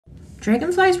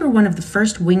Dragonflies were one of the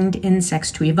first winged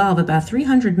insects to evolve about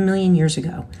 300 million years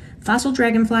ago. Fossil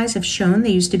dragonflies have shown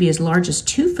they used to be as large as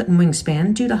 2 foot in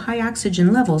wingspan due to high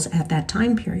oxygen levels at that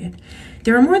time period.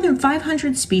 There are more than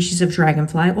 500 species of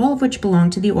dragonfly, all of which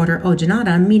belong to the order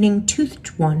Odonata, meaning toothed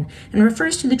one, and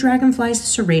refers to the dragonfly's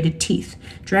serrated teeth.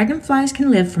 Dragonflies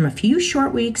can live from a few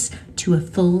short weeks to a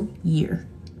full year.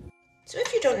 So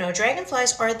if you don't know,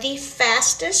 dragonflies are the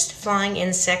fastest flying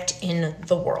insect in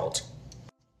the world.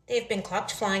 They've been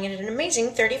clocked flying at an amazing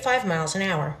 35 miles an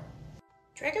hour.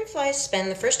 Dragonflies spend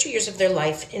the first 2 years of their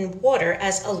life in water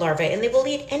as a larva, and they will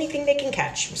eat anything they can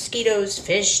catch: mosquitoes,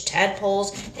 fish,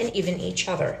 tadpoles, and even each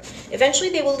other. Eventually,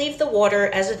 they will leave the water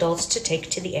as adults to take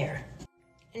to the air.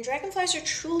 And dragonflies are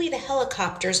truly the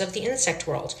helicopters of the insect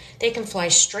world. They can fly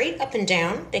straight up and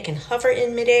down, they can hover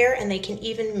in midair, and they can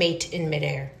even mate in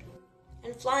midair.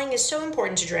 And flying is so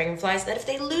important to dragonflies that if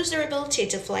they lose their ability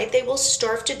to fly, they will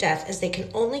starve to death, as they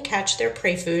can only catch their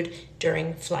prey food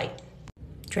during flight.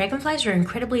 Dragonflies are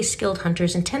incredibly skilled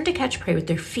hunters and tend to catch prey with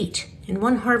their feet. In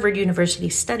one Harvard University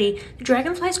study, the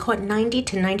dragonflies caught 90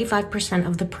 to 95%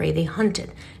 of the prey they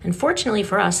hunted. And fortunately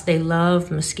for us, they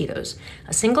love mosquitoes.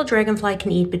 A single dragonfly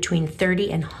can eat between 30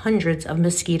 and hundreds of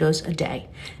mosquitoes a day.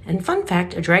 And fun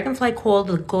fact, a dragonfly called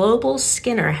the global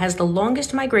skinner has the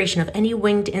longest migration of any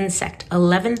winged insect,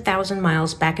 11,000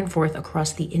 miles back and forth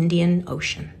across the Indian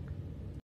Ocean.